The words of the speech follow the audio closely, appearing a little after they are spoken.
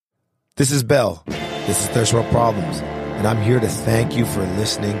This is Bell. This is Thirst World Problems. And I'm here to thank you for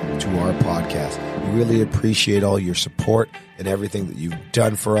listening to our podcast. We really appreciate all your support and everything that you've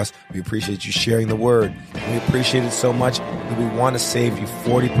done for us. We appreciate you sharing the word. We appreciate it so much that we want to save you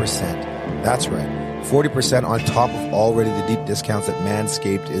 40%. That's right, 40% on top of already the deep discounts that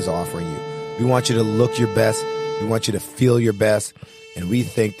Manscaped is offering you. We want you to look your best. We want you to feel your best. And we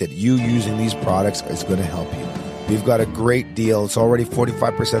think that you using these products is going to help you. We've got a great deal. It's already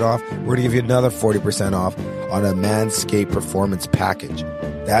 45% off. We're going to give you another 40% off on a Manscaped Performance Package.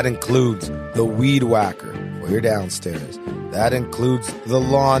 That includes the Weed Whacker for your downstairs. That includes the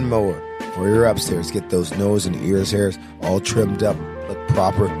Lawnmower for your upstairs. Get those nose and ears hairs all trimmed up, look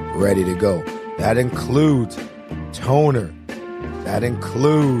proper, ready to go. That includes toner. That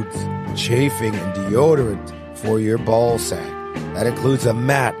includes chafing and deodorant for your ball sack. That includes a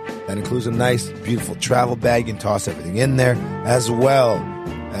mat. That includes a nice, beautiful travel bag. You can toss everything in there, as well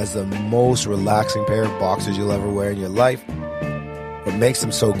as the most relaxing pair of boxers you'll ever wear in your life. What makes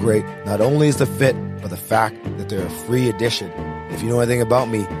them so great, not only is the fit, but the fact that they're a free addition. If you know anything about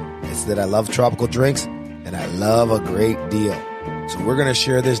me, it's that I love tropical drinks, and I love a great deal. So we're going to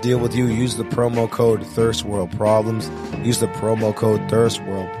share this deal with you. Use the promo code ThirstWorldProblems. Use the promo code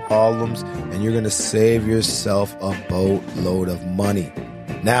ThirstWorldProblems, and you're going to save yourself a boatload of money.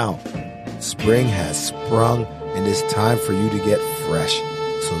 Now, spring has sprung, and it's time for you to get fresh.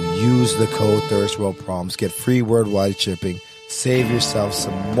 So use the code ThirstWorldProblems. Get free worldwide shipping. Save yourself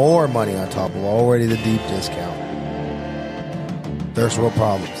some more money on top of already the deep discount. Thirst World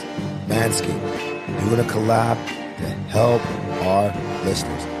Problems. Manscaped. Doing a collab to help our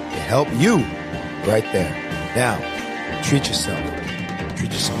listeners. To help you right there. Now, treat yourself. Treat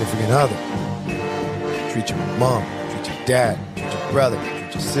your significant other. Treat your mom. Treat your dad. Treat your brother.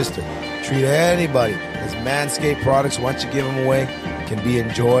 Treat your sister. Treat anybody. Because Manscaped products, once you give them away, can be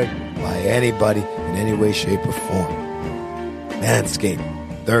enjoyed by anybody in any way, shape, or form.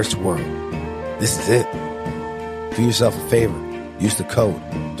 Manscaped. Thirst World. This is it. Do yourself a favor. Use the code.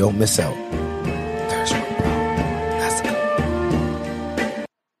 Don't miss out. Thirst World. That's the code.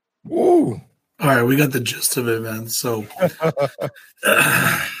 Woo. All right, we got the gist of it, man. So,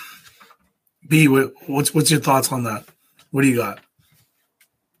 B, what's your thoughts on that? What do you got?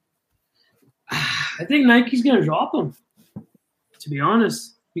 I think Nike's going to drop them, to be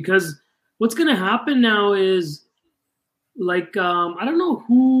honest, because what's going to happen now is, like, I don't know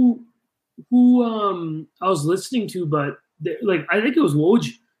who I was listening to, but I think it was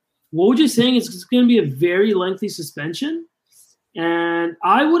Woj. Woj is saying it's going to be a very lengthy suspension, and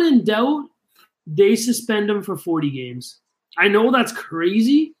I wouldn't doubt they suspend him for 40 games. I know that's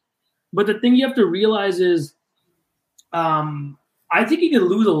crazy, but the thing you have to realize is, I think he could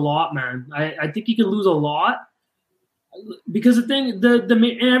lose a lot, man. I think he could lose a lot because the thing,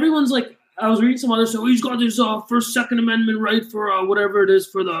 and everyone's like, I was reading some other stuff. He's got this first, Second Amendment right for whatever it is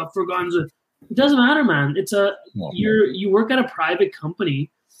for guns. It doesn't matter, man. It's you work at a private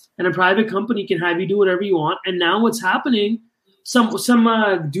company, and a private company can have you do whatever you want. And now what's happening? Some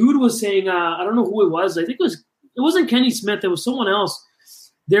dude was saying, I don't know who it was. I think it wasn't Kenny Smith. It was someone else.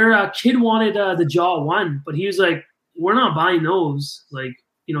 Their kid wanted the Jaw 1, but he was like, we're not buying those. Like,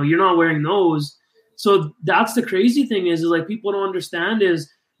 you're not wearing those. So that's the crazy thing is like people don't understand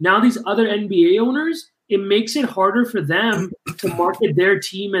is now these other NBA owners, it makes it harder for them to market their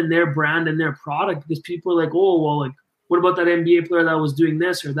team and their brand and their product because people are like, oh, well, like, what about that NBA player that was doing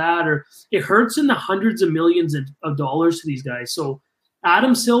this or that? Or it hurts in the hundreds of millions of dollars to these guys. So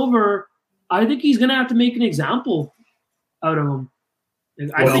Adam Silver, I think he's going to have to make an example out of him.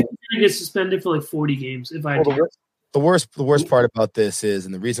 I think he's going to get suspended for like 40 games if I had to. The worst part about this is,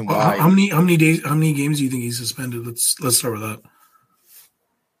 and the reason why. How many games do you think he's suspended? Let's start with that.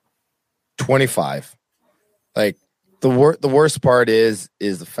 25. Like the worst part is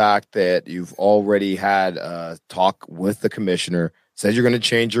the fact that you've already had a talk with the commissioner, said you're going to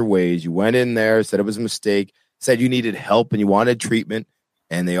change your ways. You went in there, said it was a mistake, said you needed help and you wanted treatment,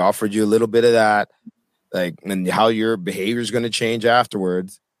 and they offered you a little bit of that, like, and how your behavior is going to change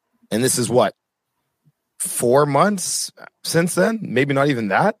afterwards. And this is what, 4 months since then? Maybe not even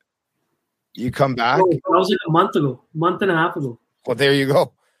that. You come back. That was like a month and a half ago. Well, there you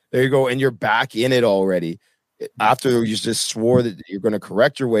go. And you're back in it already. After you just swore that you're going to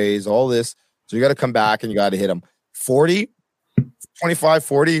correct your ways, all this. So you got to come back and you got to hit them. 40, 25,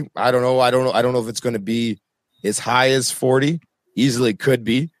 40. I don't know if it's going to be as high as 40. Easily could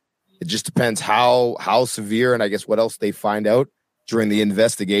be. It just depends how severe and I guess what else they find out during the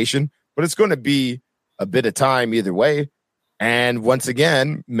investigation. But it's going to be a bit of time either way. And once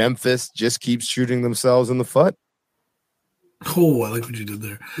again, Memphis just keeps shooting themselves in the foot. Oh, I like what you did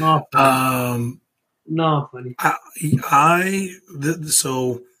there. Not funny. Not funny.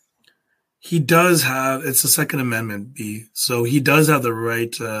 So he does have, it's a Second Amendment, B. So he does have the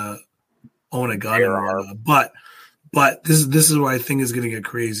right to own a gun and whatnot. But this is what I think is going to get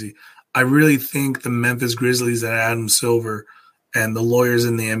crazy. I really think the Memphis Grizzlies and Adam Silver and the lawyers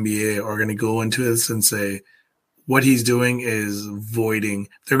in the NBA are going to go into this and say what he's doing is voiding.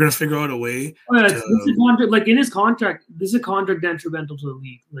 They're going to figure out a way. This is contract, in his contract, this is a contract detrimental to the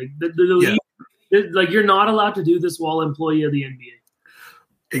league. Like the league, like you're not allowed to do this while employee of the NBA.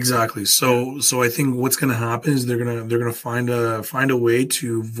 Exactly. So I think what's going to happen is they're gonna find a way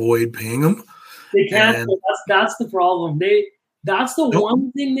to void paying him. They can't. That's the problem. That's the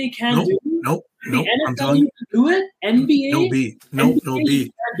one thing they can't do. Nope. The NFL you can do it. NBA. No, B.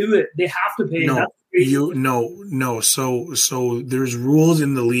 Can't do it. They have to pay. No. So there's rules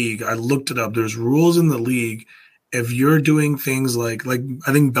in the league. I looked it up. There's rules in the league. If you're doing things like I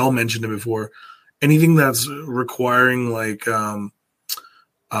think Bell mentioned it before, anything that's requiring like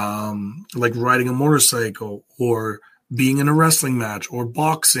riding a motorcycle or being in a wrestling match or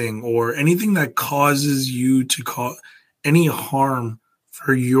boxing or anything that causes you to cause any harm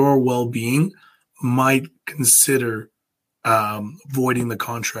for your well-being might consider voiding the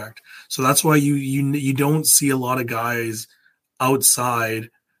contract. So that's why you don't see a lot of guys outside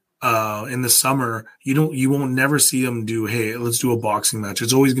in the summer. You won't never see them do, hey, let's do a boxing match.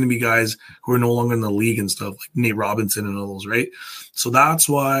 It's always going to be guys who are no longer in the league and stuff, like Nate Robinson and all those, right? So that's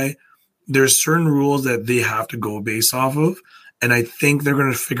why there's certain rules that they have to go based off of. And I think they're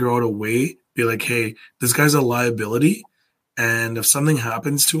going to figure out a way, be like, hey, this guy's a liability. And if something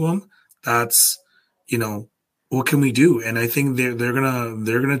happens to him, that's, what can we do? And I think they're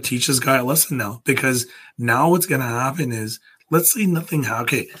gonna teach this guy a lesson now, because now what's gonna happen is, let's say nothing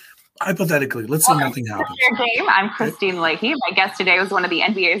happens. Okay, hypothetically, let's say nothing happens. Your game. I'm Christine Leahy. My guest today was one of the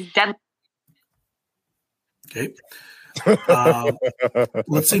NBA's dead. Okay.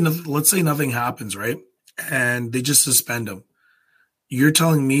 Let's say nothing happens, right? And they just suspend him. You're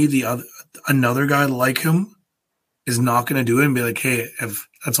telling me another guy like him is not going to do it and be like, hey, if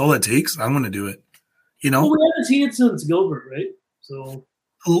that's all it takes, I'm going to do it. Well, we haven't seen it since Gilbert, right? So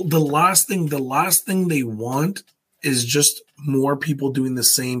the last thing they want is just more people doing the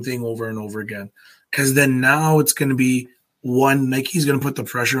same thing over and over again. Because then now it's going to be Nike's going to put the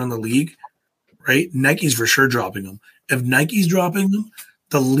pressure on the league, right? Nike's for sure dropping them. If Nike's dropping them,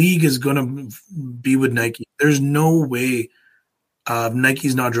 the league is going to be with Nike. There's no way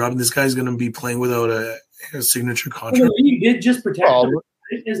Nike's not dropping. This guy's going to be playing without a signature contract. The league did just protect him.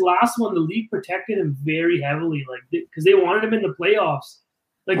 His last one, the league protected him very heavily, because they wanted him in the playoffs.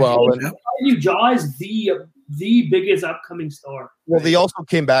 Ja is the biggest upcoming star. Well, they also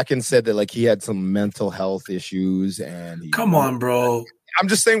came back and said that he had some mental health issues, and come on, bro. I'm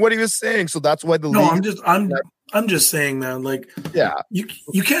just saying what he was saying, so that's why the league. I'm just saying, man. Yeah,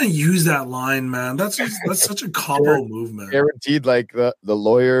 you can't use that line, man. That's such a cop-out move, man. Guaranteed, the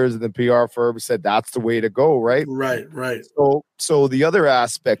lawyers and the PR firm said that's the way to go, right? Right. So the other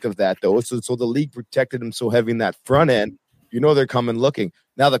aspect of that, though, so the league protected him so heavy in that front end. They're coming looking.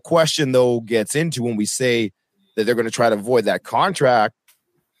 Now the question, though, gets into when we say that they're going to try to avoid that contract.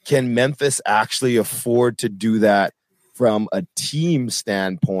 Can Memphis actually afford to do that from a team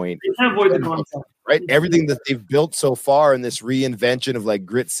standpoint? They can't avoid the contract. Right? Everything that they've built so far in this reinvention of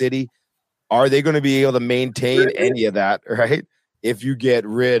Grit City, are they going to be able to maintain any of that, right? If you get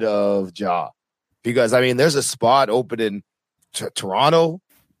rid of Ja. Because, there's a spot open in Toronto,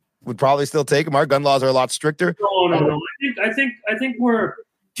 would probably still take him. Our gun laws are a lot stricter. No. I think we're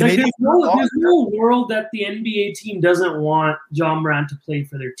there's no world that the NBA team doesn't want Ja Morant to play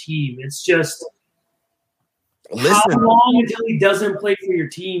for their team. It's just how long until he doesn't play for your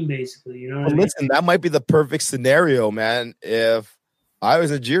team, basically. Listen, that might be the perfect scenario, man. If I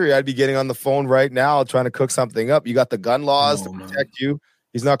was in Jiri, I'd be getting on the phone right now trying to cook something up. You got the gun laws to protect you.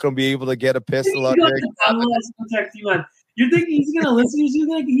 He's not going to be able to get a pistol out there. The gun laws to protect you, man. You think he's going to listen? He's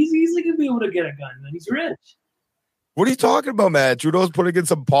going to be able to get a gun, man. He's rich. What are you talking about, man? Trudeau's putting in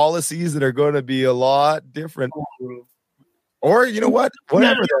some policies that are going to be a lot different. Or, you know what?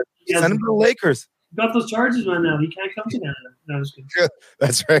 Whatever. Send him to the Lakers. Got those charges right now. He can't come to Canada. No, I'm just kidding.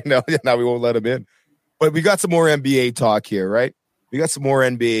 That's right. Now we won't let him in. But we got some more NBA talk here, right? We got some more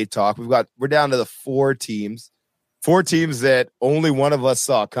NBA talk. We're down to the 4 teams that only one of us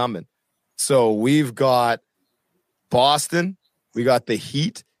saw coming. So we've got Boston. We got the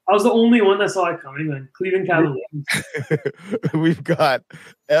Heat. I was the only one that saw it coming, man. Cleveland Cavaliers. We've got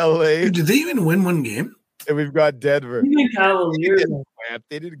LA. Did they even win one game? And we've got Denver. Cleveland Cavaliers.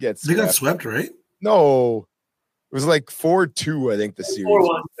 They didn't get swept. They got swept, swept, right? No. was like 4-2, I think, the series.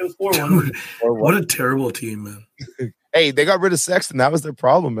 4-1. It was 4-1. Dude, what a terrible team, man. Hey, they got rid of Sexton. That was their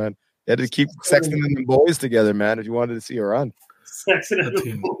problem, man. They had to keep Sexton and the boys together, man, if you wanted to see a run. Sexton and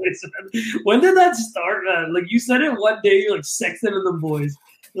the boys. Man. When did that start, man? Like, you said it one day, you're like, Sexton and the boys.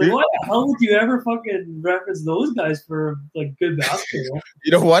 Like, why the hell would you ever fucking reference those guys for, like, good basketball?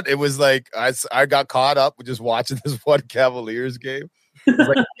 You know what? It was like I got caught up with just watching this one Cavaliers game. It was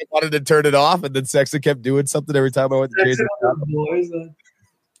like I wanted to turn it off, and then Sexton kept doing something every time I went to change it.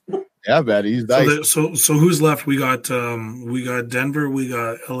 Yeah, man, he's nice. So who's left? We got Denver, we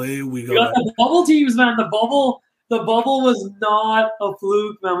got LA, we got the bubble teams, man. The bubble was not a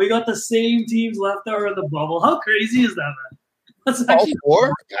fluke, man. We got the same teams left that were in the bubble. How crazy is that, man? That's actually all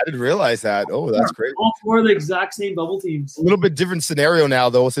four? I didn't realize that. Oh, that's great. All four of the exact same bubble teams. A little bit different scenario now,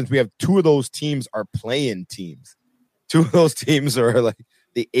 though, since we have two of those teams are playing teams. Two of those teams are like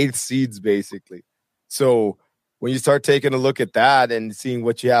the 8th seeds, basically. So when you start taking a look at that and seeing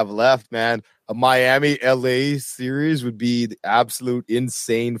what you have left, man, a Miami-LA series would be the absolute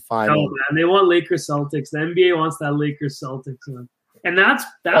insane final. Oh, man, they want Lakers-Celtics. The NBA wants that Lakers-Celtics, man. And that's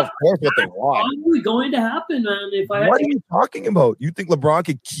of course what they want. Probably going to happen, man. What are you talking about? You think LeBron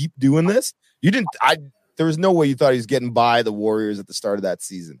could keep doing this? You didn't. There was no way you thought he was getting by the Warriors at the start of that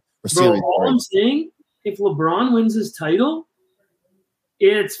season. Bro, all I'm saying, if LeBron wins his title,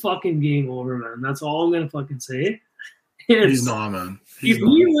 it's fucking game over, man. That's all I'm gonna fucking say. He's not, man. If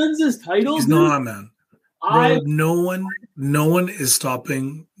he wins his title, he's not, man. Bro, no one is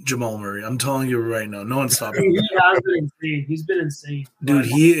stopping Jamal Murray. I'm telling you right now, no one's stopping him. He has been insane. He's been insane. Dude,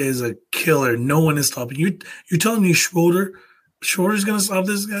 he is a killer. No one is stopping you. You're telling me Schroeder's gonna stop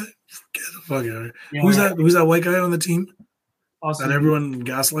this guy? Get the fuck out of here. Yeah, who's that white guy on the team? Awesome. That everyone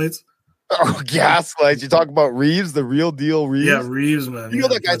gaslights? Oh, gaslights. You talk about Reeves, the real deal Reeves? Yeah, Reeves, man. You know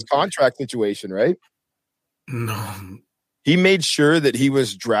that guy's contract situation, right? No. He made sure that he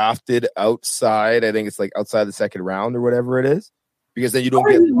was drafted outside. I think it's like outside the second round or whatever it is, because then you don't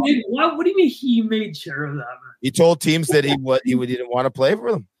get. What do you mean he made sure of that, man? He told teams that he didn't want to play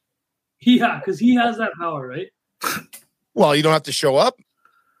for them. Yeah, because he has that power, right? Well, you don't have to show up.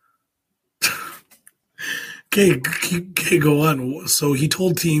 Okay, go on. So he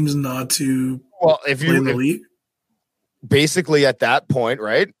told teams not to. Well, if you in the league, basically at that point,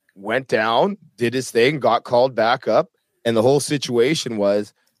 right, went down, did his thing, got called back up. And the whole situation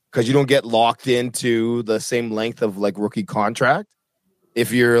was because you don't get locked into the same length of like rookie contract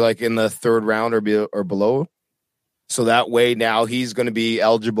if you're like in the third round or below. So that way now he's going to be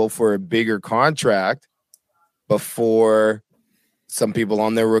eligible for a bigger contract before some people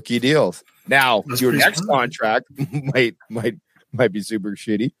on their rookie deals. Now your next contract might be super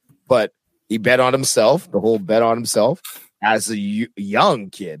shitty, but he bet on himself, the whole bet on himself as a young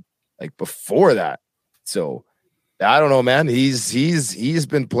kid, like before that. So I don't know, man. He's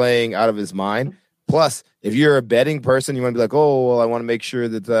been playing out of his mind. Plus, if you're a betting person, you want to be like, oh, well, I want to make sure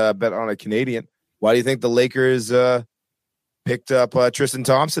that I bet on a Canadian. Why do you think the Lakers picked up Tristan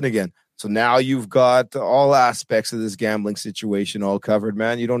Thompson again? So now you've got all aspects of this gambling situation all covered,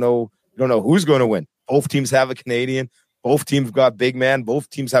 man. You don't know who's going to win. Both teams have a Canadian. Both teams got big man.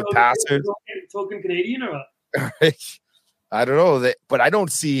 Both teams have passers. Token Canadian or what? I don't know, but I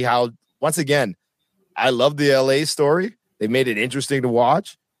don't see how. Once again, I love the LA story. They made it interesting to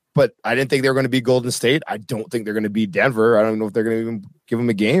watch, but I didn't think they were going to be Golden State. I don't think they're going to be Denver. I don't know if they're going to even give them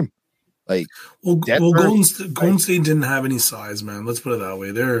a game. Like, Golden State didn't have any size, man. Let's put it that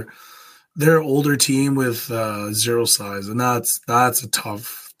way. They're an older team with zero size, and that's a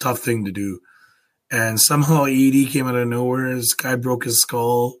tough thing to do. And somehow AD came out of nowhere. This guy broke his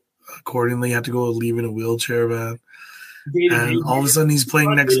skull. Accordingly, had to go leave in a wheelchair, man. And all of a sudden, he's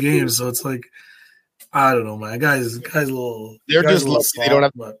playing next game. So it's like, I don't know, man. Guys, a little. They're just lucky they don't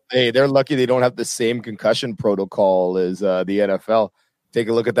have. Hey, they're lucky they don't have the same concussion protocol as the NFL. Take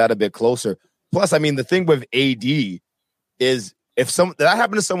a look at that a bit closer. Plus, I mean, the thing with AD is if that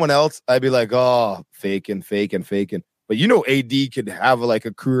happened to someone else, I'd be like, oh, faking. But AD could have like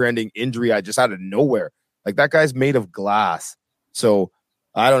a career-ending injury just out of nowhere. Like that guy's made of glass. So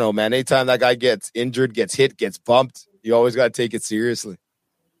I don't know, man. Anytime that guy gets injured, gets hit, gets bumped, you always got to take it seriously.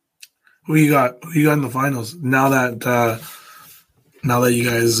 Who you got in the finals? Now that you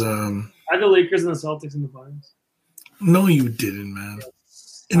guys I had the Lakers and the Celtics in the finals. No, you didn't, man.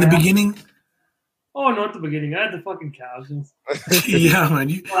 In the beginning? Oh, no, at the beginning. I had the fucking Cavs. Yeah,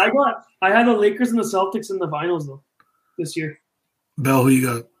 man. I had the Lakers and the Celtics in the finals though this year. Bell, who you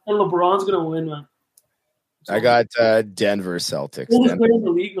got? And LeBron's gonna win, man. So, I got Denver Celtics. Oldest player in the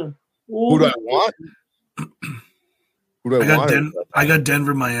league, man. Who do I want? I got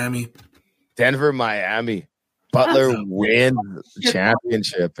Denver, Miami. Denver, Miami. Butler wins the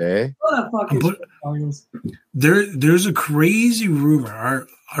championship, eh? What a fucking shit finals. There's a crazy rumor.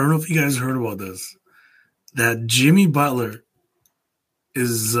 I don't know if you guys heard about this. That Jimmy Butler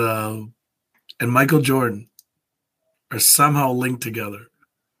is and Michael Jordan are somehow linked together.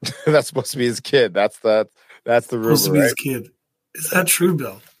 That's supposed to be his kid. That's the rumor, Supposed to be right? his kid. Is that true,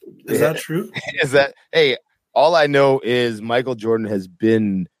 Bill? Is that true? Is that hey? All I know is Michael Jordan has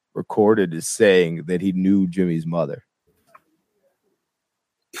been recorded as saying that he knew Jimmy's mother.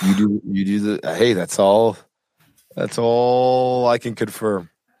 You do the hey. That's all I can confirm.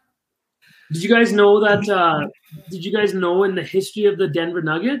 Did you guys know that? Did you guys know in the history of the Denver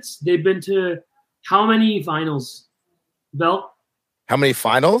Nuggets, they've been to how many finals? Bill? How many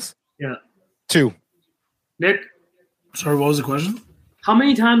finals? Yeah. 2. Nick? Sorry, what was the question? How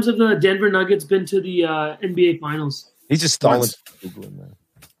many times have the Denver Nuggets been to the NBA Finals? He's just stalling. Once.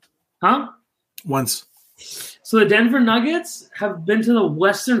 Huh? Once. So the Denver Nuggets have been to the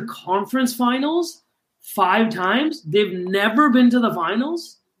Western Conference Finals 5 times. They've never been to the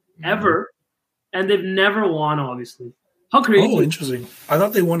finals, ever. And they've never won, obviously. How crazy. Oh, interesting. I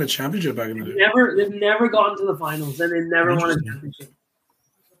thought they won a championship back in the day. They've never gotten to the finals, and they've never won a championship.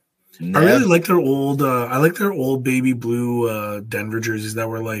 I really like their old. I like their old baby blue Denver jerseys that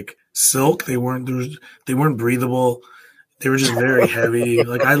were like silk. They weren't breathable. They were just very heavy.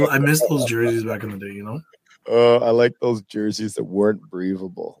 Like I miss those jerseys back in the day. You know. I like those jerseys that weren't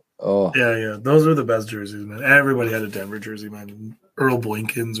breathable. Oh yeah. Those were the best jerseys, man. Everybody had a Denver jersey, man. Earl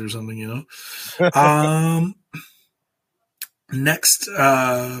Boykins or something, you know. Next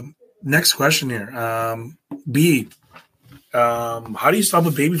question here. B. How do you stop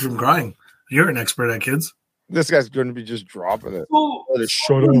a baby from crying? You're an expert at kids. This guy's going to be just dropping it. So,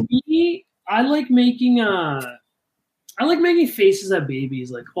 Shut for up. me, I like making faces at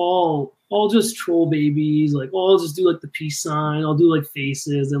babies, like all just troll babies, like I'll just do like the peace sign, I'll do like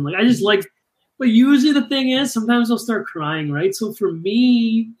faces, and like I just like. But usually the thing is, sometimes they'll start crying, right? So for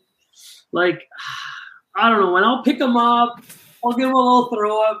me, like I don't know, when I'll pick them up, I'll give them a little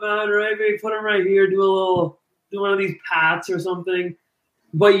throw up, man, right? Maybe put them right here, do one of these pats or something.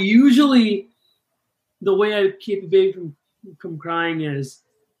 But usually, the way I keep a baby from crying is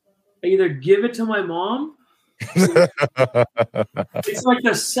I either give it to my mom. It's like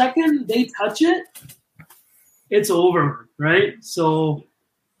the second they touch it, it's over, right? So,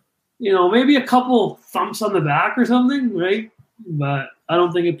 you know, maybe a couple thumps on the back or something, right? But I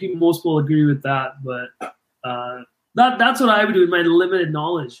don't think most people agree with that. But that's what I would do with my limited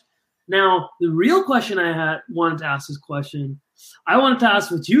knowledge. Now, the real question I wanted to ask this question, I wanted to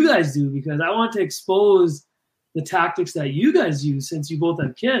ask what you guys do because I want to expose the tactics that you guys use since you both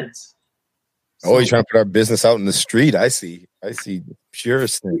have kids. Oh, you're trying to put our business out in the street. I see. Pure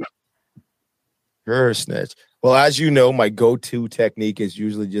snitch. Well, as you know, my go-to technique is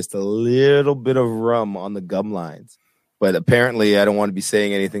usually just a little bit of rum on the gum lines. But apparently, I don't want to be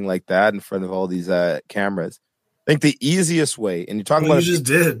saying anything like that in front of all these cameras. I think the easiest way, and you're talking about... You just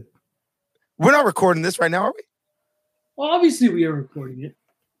did. We're not recording this right now, are we? Well, obviously, we are recording it.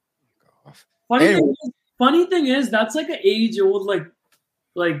 Funny thing is, that's like an age-old,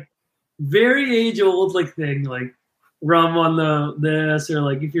 like very age-old like thing, like rum on this, or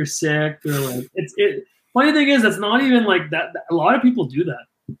like if you're sick, or like it. Funny thing is, that's not even like that. A lot of people do that.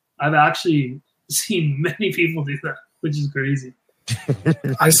 I've actually seen many people do that, which is crazy.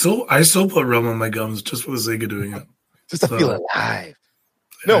 I still put rum on my gums just for the sake of doing it. Just to feel alive.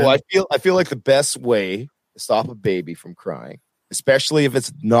 No, I feel like the best way to stop a baby from crying, especially if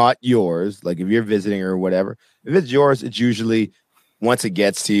it's not yours, like if you're visiting or whatever. If it's yours, it's usually once it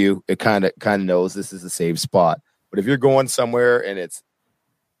gets to you, it kind of knows this is a safe spot. But if you're going somewhere and it's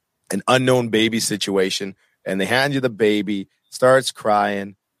an unknown baby situation and they hand you the baby, starts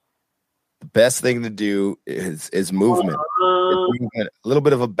crying, the best thing to do is movement. A little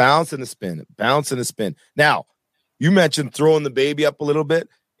bit of a bounce and a spin. Now, you mentioned throwing the baby up a little bit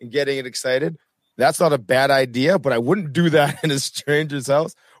and getting it excited. That's not a bad idea, but I wouldn't do that in a stranger's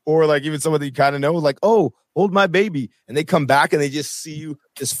house or like even someone that you kind of know, like, oh, hold my baby. And they come back and they just see you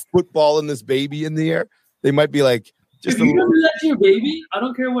just footballing this baby in the air. They might be like, if you don't do that to your baby, I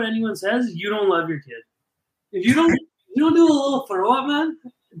don't care what anyone says, you don't love your kid. If you don't do a little throw up, man,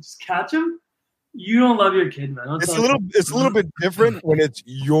 and just catch him, you don't love your kid, man. It's a little bit different when it's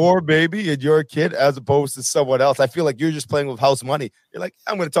your baby and your kid as opposed to someone else. I feel like you're just playing with house money. You're like,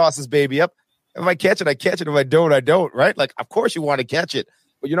 I'm going to toss this baby up. If I catch it, I catch it. If I don't, I don't, right? Like, of course you want to catch it,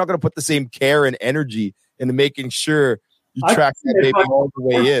 but you're not going to put the same care and energy into making sure you track that baby all the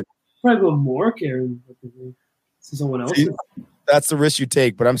way in. Probably put more care into someone else. That's the risk you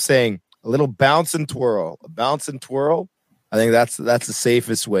take. But I'm saying A little bounce and twirl. A bounce and twirl. I think that's the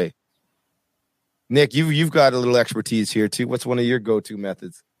safest way. Nick, you've got a little expertise here too. What's one of your go-to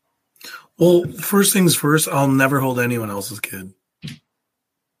methods? Well, first things first, I'll never hold anyone else's kid.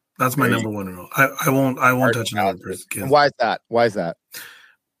 That's my number one rule. I won't touch another person's kid. And why is that?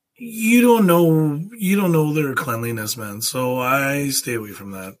 You don't know their cleanliness, man. So I stay away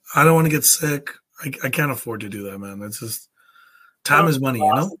from that. I don't want to get sick. I can't afford to do that, man. That's just time is money,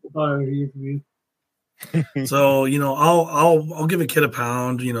 So, I'll give a kid a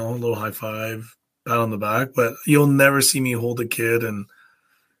pound, a little high five, pat on the back, but you'll never see me hold a kid, and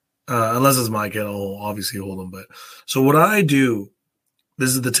unless it's my kid, I'll obviously hold him. But so what I do,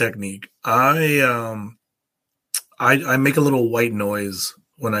 this is the technique. I make a little white noise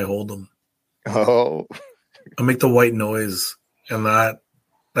when I hold them. Oh, I make the white noise, and that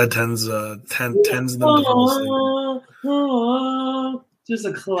tends them to fall asleep. Just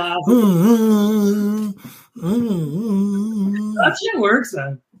a clap. That shit works,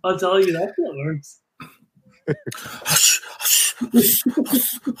 man. I'll tell you, that shit works.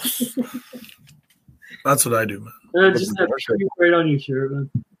 That's what I do, man. Just have right on your shirt, man.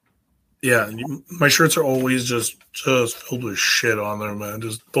 Yeah, my shirts are always just filled with shit on there, man.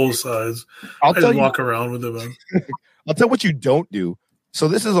 Just both sides. I just walk around with it, man. I'll tell you what you don't do. So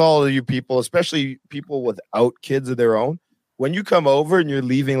this is all of you people, especially people without kids of their own. When you come over and you're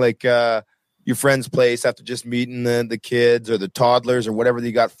leaving like your friend's place after just meeting the kids or the toddlers or whatever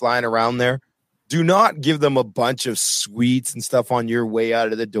you got flying around there, do not give them a bunch of sweets and stuff on your way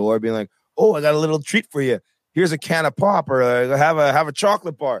out of the door, being like, "Oh, I got a little treat for you. Here's a can of pop, or have a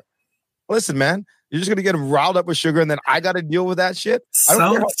chocolate bar." Listen, man, you're just gonna get them riled up with sugar, and then I got to deal with that shit.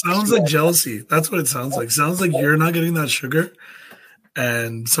 Sounds like jealousy. That's what it sounds like. Sounds like you're not getting that sugar,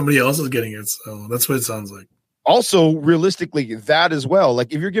 and somebody else is getting it. So that's what it sounds like. Also, realistically, that as well.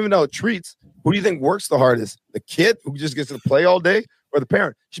 Like, if you're giving out treats, who do you think works the hardest? The kid who just gets to play all day, or the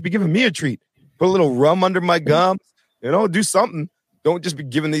parent? You should be giving me a treat. Put a little rum under my gums. Do something. Don't just be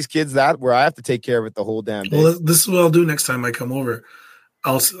giving these kids that where I have to take care of it the whole damn day. Well, this is what I'll do next time I come over.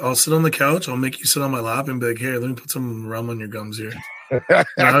 I'll sit on the couch. I'll make you sit on my lap and be like, "Here, let me put some rum on your gums here."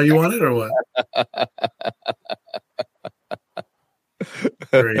 Now you want it or what?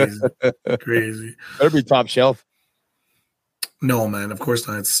 Crazy. Better be top shelf. No, man. Of course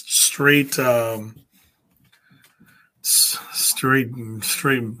not. It's straight smut.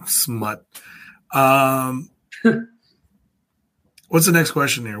 What's the next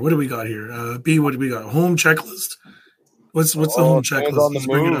question here? What do we got here? B, what do we got? Home checklist. What's the home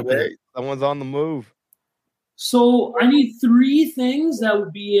checklist? Someone's on the move. So I need 3 things that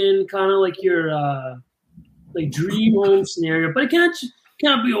would be in kind of like your like dream home scenario, but it can't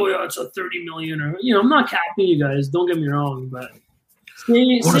be, oh yeah, it's a 30 million, or I'm not capping you guys. Don't get me wrong, but I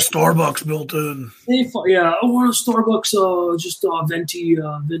want a Starbucks built in. Yeah, I want a Starbucks, just venti,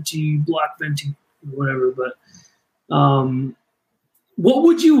 black venti, whatever. But what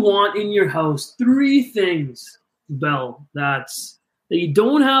would you want in your house? 3 things, Bell, that you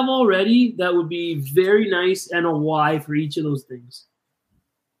don't have already that would be very nice, and a why for each of those things.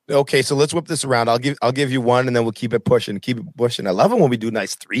 Okay, so let's whip this around. I'll give you one, and then we'll keep it pushing. I love it when we do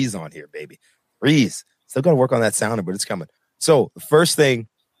nice 3s on here, baby. 3s. Still got to work on that sounder, but it's coming. So the first thing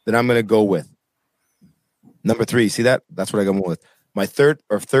that I'm going to go with, number 3. See that? That's what I'm going with. My third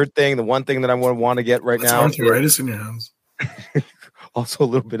thing, the one thing that I want to get right now. Arthritis in your hands. Also a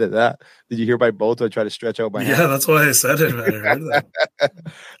little bit of that. Did you hear my bolt? I try to stretch out my hand. Yeah, that's why I said it. I heard that.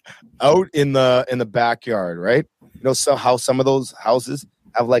 Out in the backyard, right? So how some of those houses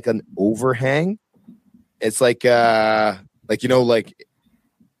have like an overhang. It's like it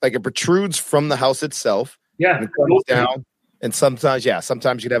protrudes from the house itself. Yeah, and it comes down. And sometimes you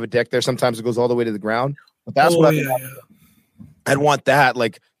could have a deck there. Sometimes it goes all the way to the ground. But that's what I'd want that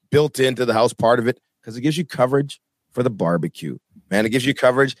like built into the house part of it, because it gives you coverage for the barbecue. Man, it gives you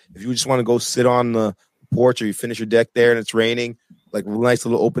coverage if you just want to go sit on the porch, or you finish your deck there and it's raining, like a nice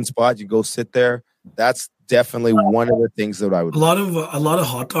little open spot, you go sit there. That's definitely one of the things that I would. A lot of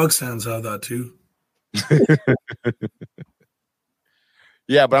hot dog stands have that too.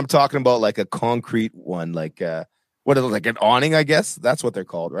 Yeah, but I'm talking about like a concrete one, like what is it, like an awning? I guess that's what they're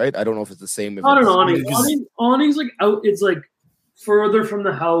called, right? I don't know if it's the same. Not an awning. Awning's like out. It's like further from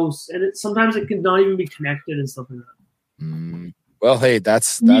the house, and sometimes it can not even be connected and stuff like that. Well, hey,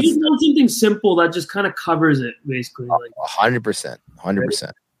 that's you just want something simple that just kind of covers it, basically. Like 100%.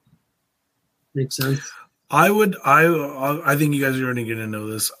 Makes sense. I think you guys are already going to know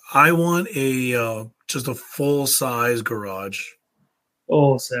this. I want a just a full size garage.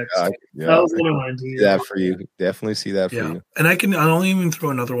 Oh, sick. That was one of mine too. See that for you. Definitely see that for you. And I'll even throw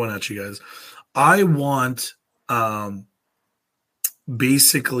another one at you guys. I want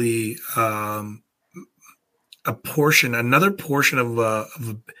basically another portion of a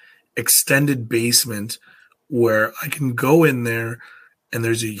extended basement where I can go in there and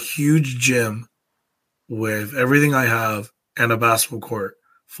there's a huge gym with everything I have and a basketball court,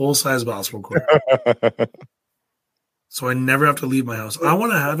 full-size basketball court. So I never have to leave my house. I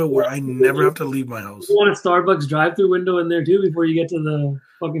want to have it where I never have to leave my house. You want a Starbucks drive-through window in there too before you get to the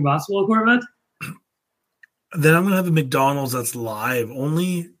fucking basketball court, man? Then I'm going to have a McDonald's that's live.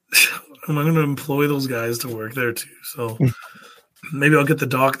 Only I'm going to employ those guys to work there too. So maybe I'll get the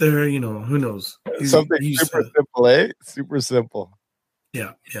doc there. You know, who knows? Something super simple, eh? Super simple.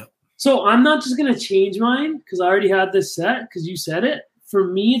 Yeah. So I'm not just going to change mine because I already had this set because you said it. For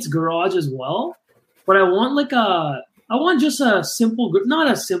me, it's garage as well. But I want just a simple,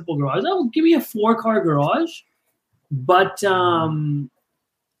 not a simple garage. Give me a 4-car garage, but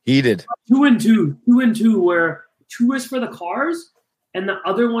heated 2 and 2, where 2 is for the cars and the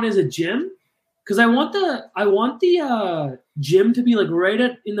other one is a gym. Because I want the gym to be like right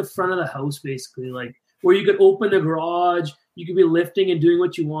in the front of the house, basically, like where you could open the garage, you could be lifting and doing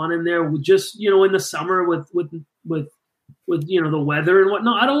what you want in there. With just in the summer with the weather and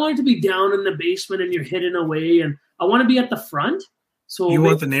whatnot. I don't want it to be down in the basement and you're hidden away. And I want to be at the front. So you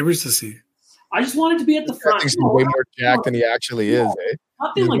want the neighbors to see. I just want it to be at the front. He's way more jacked than he actually is. Eh?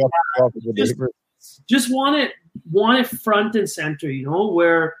 Nothing like that. Just want it front and center.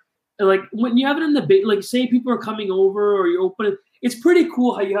 Where like when you have it in the like say people are coming over or you open it. It's pretty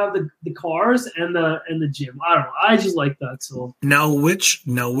cool how you have the cars and the gym. I don't know. I just like that. So now which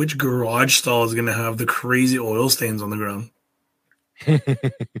garage stall is going to have the crazy oil stains on the ground?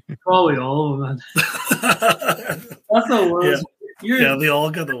 Probably all of them. That's the worst. Yeah, they all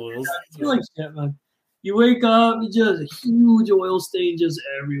got the oil stains. You're like shit, man. You wake up, you just a huge oil stain just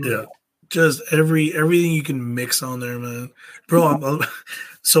everywhere. Yeah, just everything you can mix on there, man. Bro,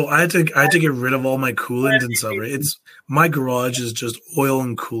 so I had to get rid of all my coolant and stuff. Right? My garage is just oil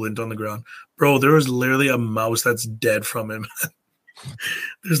and coolant on the ground, bro. There was literally a mouse that's dead from it. Man.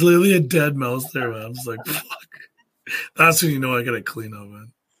 There's literally a dead mouse there, man. I'm just like, fuck. That's when you know I gotta clean up,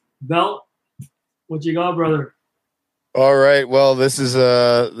 man. Belt, what you got, brother? All right. Well, this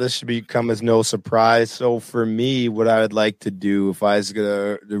should become as no surprise. So for me, what I would like to do if I was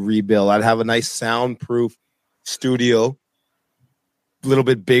gonna rebuild, I'd have a nice soundproof studio. A little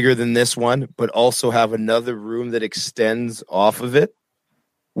bit bigger than this one, but also have another room that extends off of it,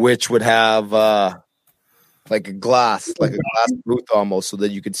 which would have like a glass booth almost, so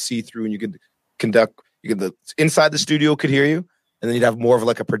that you could see through and you could conduct. The inside the studio could hear you, and then you'd have more of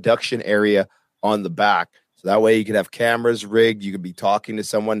like a production area on the back. So that way you could have cameras rigged. You could be talking to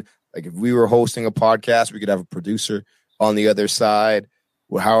someone. Like if we were hosting a podcast, we could have a producer on the other side.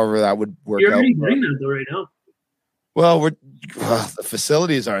 However that would work. You're already doing that though right now. Well, the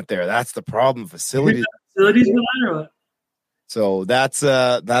facilities aren't there. That's the problem. Facilities for that or what? So that's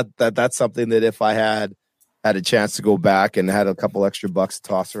something that if I had a chance to go back and had a couple extra bucks to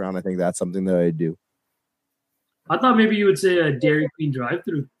toss around, I think that's something that I'd do. I thought maybe you would say a Dairy Queen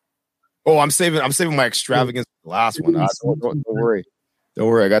drive-through. Oh, I'm saving my extravagance for the last one. Don't worry.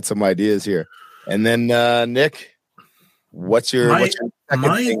 I got some ideas here. And then Nick, what's your second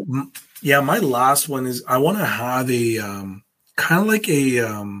thing? Yeah, my last one is I want to have a kind of like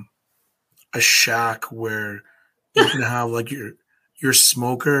a shack where you can have like your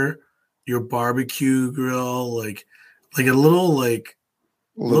smoker, your barbecue grill, like a little like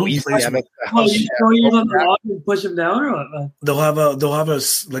little place. You throw you on the log and push them down, or what? They'll have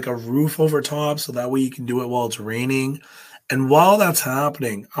a roof over top, so that way you can do it while it's raining. And while that's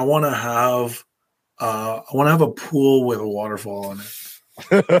happening, I want to have a pool with a waterfall on it.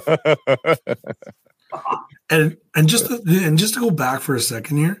 and just to go back for a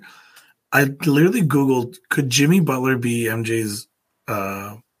second here, I literally Googled, could Jimmy Butler be MJ's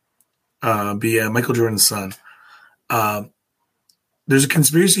Michael Jordan's son? There's a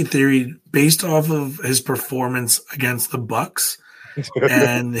conspiracy theory based off of his performance against the Bucks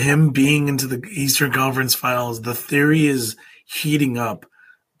and him being into the Eastern Conference Finals. The theory is heating up,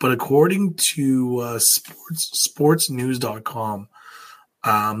 but according to sportsnews.com,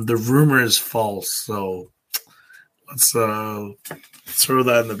 the rumor is false. So let's throw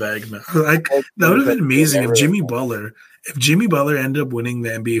that in the bag, man. That would have been amazing if Jimmy Butler ended up winning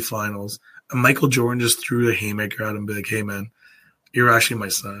the NBA Finals and Michael Jordan just threw a haymaker at him and be like, "Hey, man, you're actually my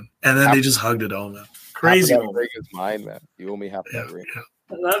son." And then they just hugged it all, man. Crazy. Half of that ring is mine, man. You owe me half of that ring.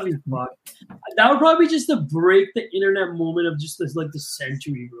 That'd be fun. That would probably be just to break the internet moment of just this, like the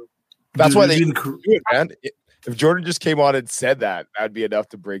century, bro. That's why they it'd do it, man. If Jordan just came on and said that, that'd be enough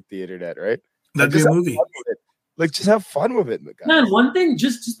to break the internet, right? That'd be a movie. Like, just have fun with it, guys. Man, one thing,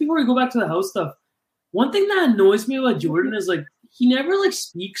 just before we go back to the house stuff, one thing that annoys me about Jordan is like he never like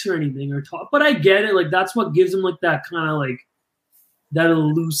speaks or anything or talk. But I get it. Like that's what gives him like that kind of like that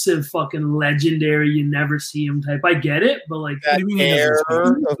elusive fucking legendary you never see him type. I get it, but like that air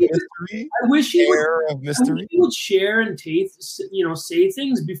of mystery. I wish he would share and say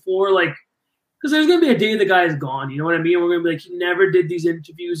things before like because there's gonna be a day the guy is gone. You know what I mean? We're gonna be like he never did these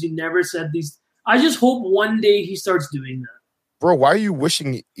interviews. He never said these. I just hope one day he starts doing that. Bro, why are you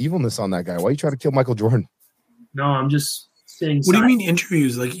wishing evilness on that guy? Why are you trying to kill Michael Jordan? No, I'm just saying. What do you mean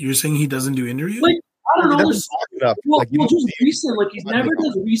interviews? Like you're saying he doesn't do interviews? Like, I don't know. Well, just recent. Like he never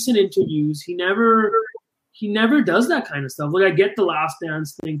does recent interviews. He never does that kind of stuff. Like I get the Last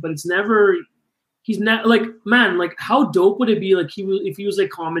Dance thing, but it's never. He's not like man. Like how dope would it be? Like if he was like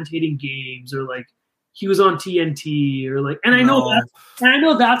commentating games or like he was on TNT or like. And I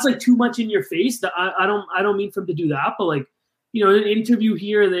know that's like too much in your face. That I don't mean for him to do that, but like. You know, an interview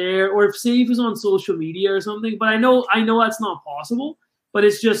here or there, or if say he was on social media or something. But I know that's not possible. But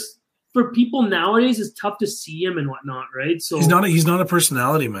it's just for people nowadays, it's tough to see him and whatnot, right? So he's not a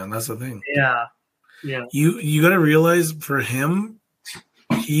personality, man. That's the thing. Yeah. You got to realize for him,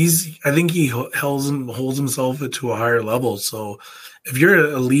 I think he holds himself to a higher level. So if you're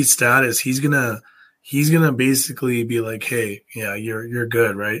at elite status, he's gonna basically be like, hey, yeah, you're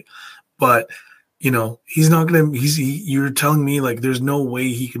good, right? But you know, he's not going to – you're telling me, like, there's no way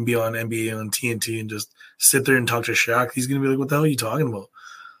he can be on NBA on TNT and just sit there and talk to Shaq. He's going to be like, what the hell are you talking about?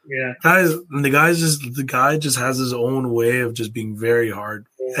 Yeah. The guy just has his own way of just being very hard,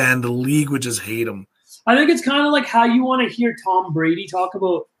 and the league would just hate him. I think it's kind of like how you want to hear Tom Brady talk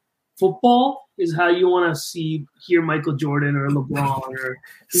about football is how you want to hear Michael Jordan or LeBron.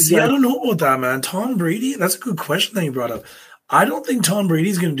 I don't know about that, man. Tom Brady, that's a good question that you brought up. I don't think Tom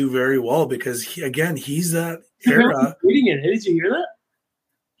Brady's going to do very well because he's that era. Did you hear that?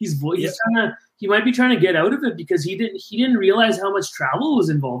 He's trying to. He might be trying to get out of it because he didn't realize how much travel was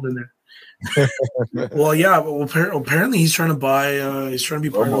involved in there. Well, yeah, but apparently he's trying to buy. He's trying to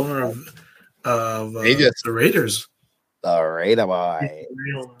be part owner of the Raiders. The Raider boy.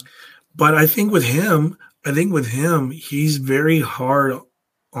 But I think with him, he's very hard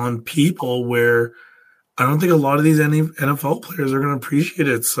on people where. I don't think a lot of these NFL players are going to appreciate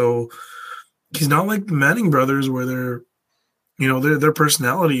it. So he's not like the Manning brothers where their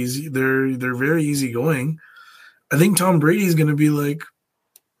personalities, they're very easygoing. I think Tom Brady's going to be like,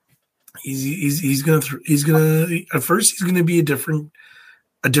 he's going to at first he's going to be a different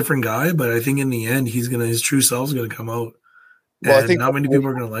guy, but I think in the end his true self is going to come out. Well, and I think not many people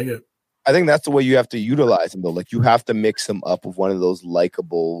are going to like it. I think that's the way you have to utilize him, though. Like, you have to mix him up with one of those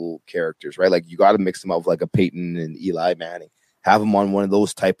likable characters, right? Like, you got to mix him up with like a Peyton and Eli Manning. Have him on one of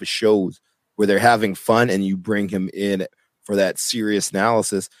those type of shows where they're having fun and you bring him in for that serious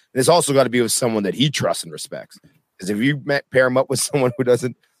analysis. And it's also got to be with someone that he trusts and respects. Because if you pair him up with someone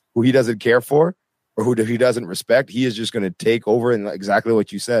who he doesn't care for or who he doesn't respect, he is just going to take over. And exactly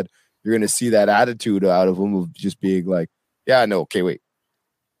what you said, you're going to see that attitude out of him of just being like, yeah, no, okay, wait.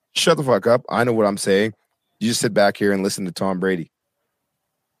 Shut the fuck up. I know what I'm saying. You just sit back here and listen to Tom Brady.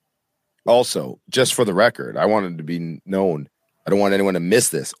 Also, just for the record, I wanted to be known. I don't want anyone to miss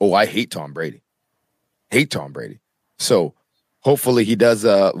this. Oh, I hate Tom Brady. So hopefully he does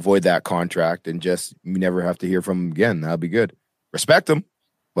void that contract and just we never have to hear from him again. That'll be good. Respect him,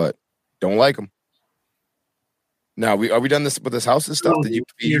 but don't like him. Now, are we done this with this house and stuff?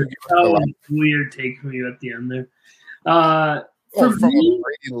 Weird take from you at the end there. From a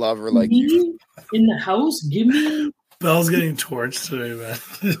Brady lover like you. In the house, give me. Bell's getting torched today,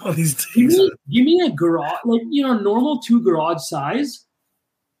 man. All these things. Give me a garage, like normal 2 garage size.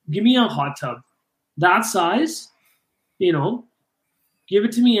 Give me a hot tub, that size. Give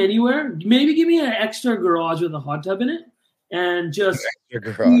it to me anywhere. Maybe give me an extra garage with a hot tub in it, and just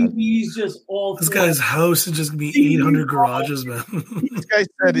TVs just all. This guy's house is just gonna be 800 garages, man. This guy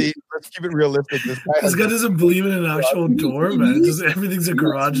said, let's keep it realistic. This guy doesn't believe in an actual door, man. Just everything's a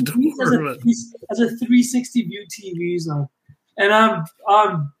garage door. Has a 360 view TVs on, and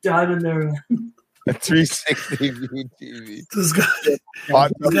I'm done in there. A 360 view TV. This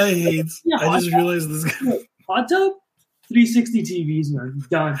guy hates. Yeah, I just realized this guy. Hot tub, 360 TVs, man.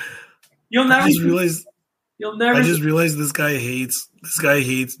 Done. I just realized this guy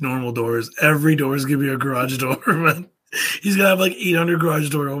hates normal doors. Every door is gonna be a garage door, man. He's gonna have like 800 garage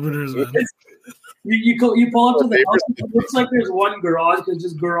door openers, man. You pull up to the house. It looks like there's one garage, because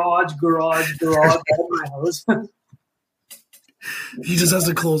just garage all in my house. He just has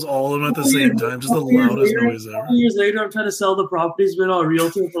to close all of them at the same time. Just the loudest noise ever. 2 years later, I'm trying to sell the property. He's been on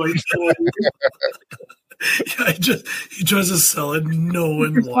Realtor for like 4 years. Yeah, he tries to sell it. No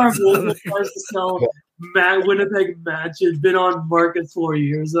one wants it. He tries to sell Winnipeg Mansion. Been on market 4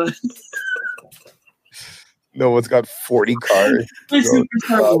 years. No one's got 40 cars.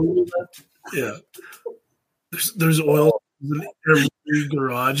 Yeah. There's oil in every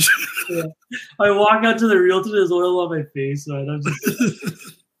garage. Yeah. I walk out to the Realtor, there's oil on my face. So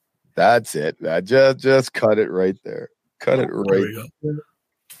That's it. Just cut it right there. Cut it right.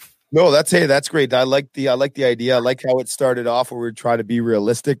 No, that's great. I like the idea. I like how it started off where we're trying to be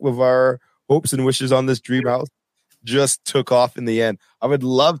realistic with our hopes and wishes on this dream house. Just took off in the end. I would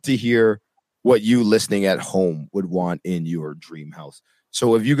love to hear what you listening at home would want in your dream house.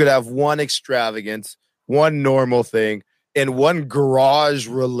 So if you could have one extravagance, one normal thing, and one garage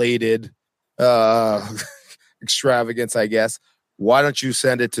related extravagance, I guess, why don't you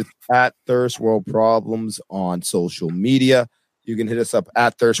send it to @ThirstWorldProblems on social media? You can hit us up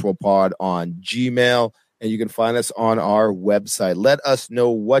at ThirstWorldPod on Gmail, and you can find us on our website. Let us know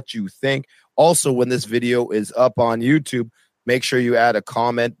what you think. Also, when this video is up on YouTube, make sure you add a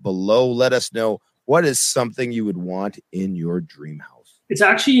comment below. Let us know what is something you would want in your dream house. It's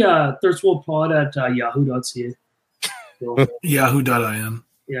actually ThirstWorldPod at yahoo.ca. So, yahoo.in.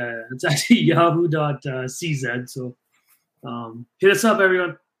 Yeah, it's actually yahoo.cz. So hit us up,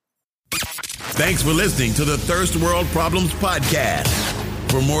 everyone. Thanks for listening to the Thirst World Problems Podcast.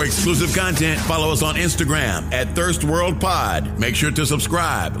 For more exclusive content, follow us on Instagram at Thirst World Pod. Make sure to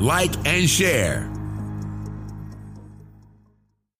subscribe, like, and share.